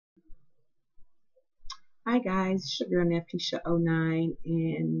Hi guys, it's your girl Nafkeisha09,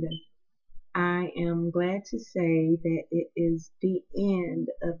 and I am glad to say that it is the end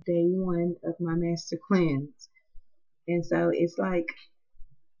of day one of my master cleanse. And so it's like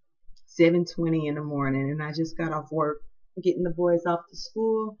 7:20 in the morning, and I just got off work getting the boys off to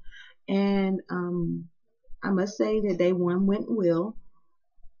school. And I must say that day one went well.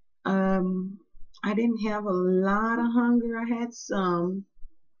 Um, I didn't have a lot of hunger. I had some,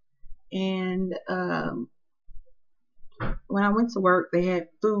 and when I went to work, they had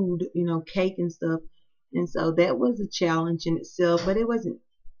food, cake and stuff. And so that was a challenge in itself, but it wasn't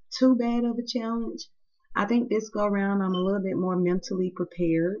too bad of a challenge. I think this go around, I'm a little bit more mentally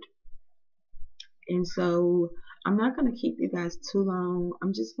prepared. And so I'm not going to keep you guys too long.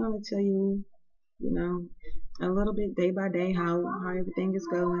 I'm just going to tell you, you know, a little bit day by day how everything is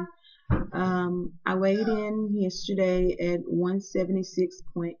going. I weighed in yesterday at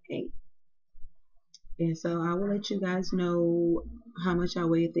 176.8. And so I will let you guys know how much I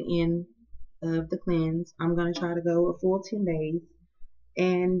weigh at the end of the cleanse. I'm going to try to go a full 10 days.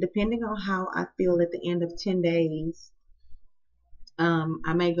 And depending on how I feel at the end of 10 days,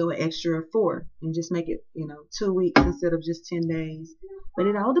 I may go an extra 4 and just make it, 2 weeks instead of just 10 days. But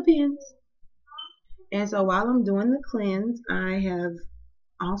it all depends. And so while I'm doing the cleanse, I have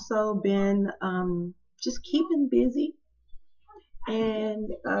also been just keeping busy.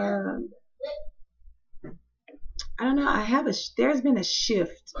 And I don't know, there's been a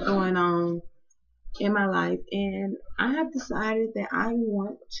shift going on in my life, and I have decided that I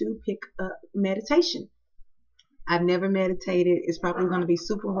want to pick up meditation. I've never meditated. It's probably going to be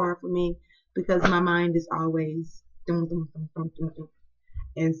super hard for me because my mind is always dum, dum, dum, dum, dum, dum.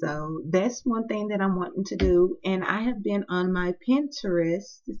 And so that's one thing that I'm wanting to do. And I have been on my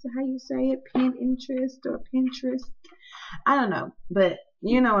Pinterest. Is that how you say it? Pinterest or Pinterest? I don't know, but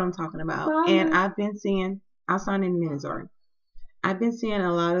you know what I'm talking about. And I've been seeing, I'll sign in a minute, sorry. I've been seeing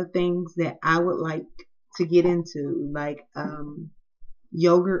a lot of things that I would like to get into, like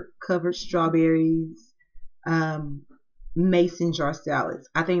yogurt covered strawberries, mason jar salads.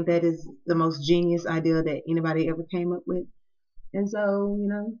 I think that is the most genius idea that anybody ever came up with. And so,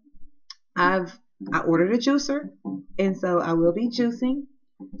 I ordered a juicer, and so I will be juicing.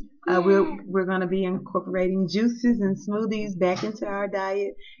 We're going to be incorporating juices and smoothies back into our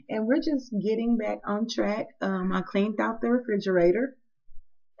diet, and we're just getting back on track. I cleaned out the refrigerator.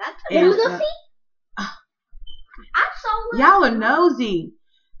 And, y'all are nosy.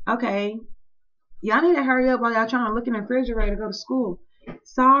 Okay, y'all need to hurry up while y'all trying to look in the refrigerator to go to school.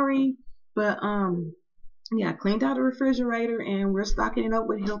 Sorry, but yeah, I cleaned out the refrigerator, and we're stocking it up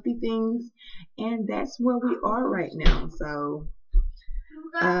with healthy things, and that's where we are right now. So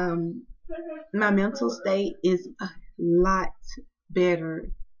my mental state is a lot better.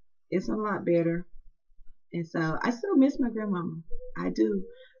 It's a lot better. And so I still miss my grandmama. I do.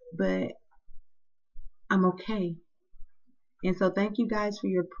 But I'm okay. And so thank you guys for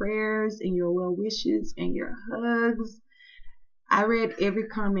your prayers and your well wishes and your hugs. I read every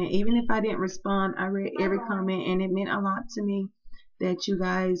comment. Even if I didn't respond, I read every comment, and it meant a lot to me that you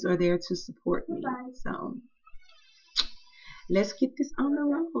guys are there to support me. So let's get this on the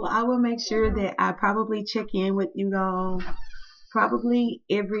roll. I will make sure that I probably check in with you all probably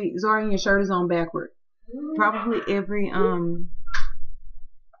every, Zorian, your shirt is on backward. Probably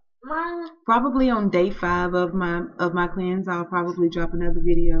probably on day 5 of my cleanse, I'll probably drop another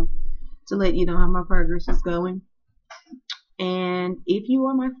video to let you know how my progress is going. And if you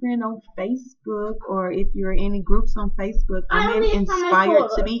are my friend on Facebook, or if you're in any groups on Facebook, I'm in Inspired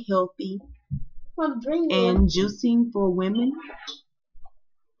to Be Healthy and Juicing for Women.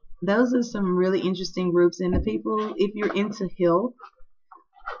 Those are some really interesting groups. And the people, if you're into health,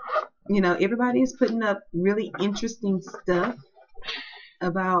 everybody is putting up really interesting stuff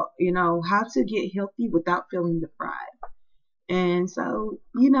about, how to get healthy without feeling deprived. And so,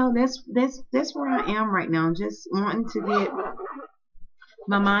 that's where I am right now, just wanting to get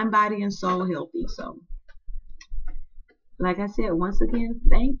my mind, body, and soul healthy. So, like I said, once again,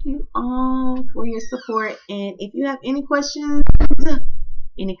 thank you all for your support. And if you have any questions,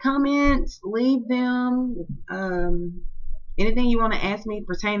 any comments, leave them. Anything you want to ask me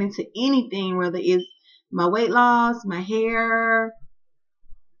pertaining to anything, whether it's my weight loss, my hair,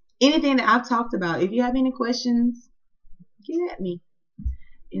 anything that I've talked about. If you have any questions, get at me.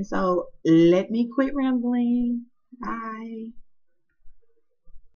 And so let me quit rambling. Bye.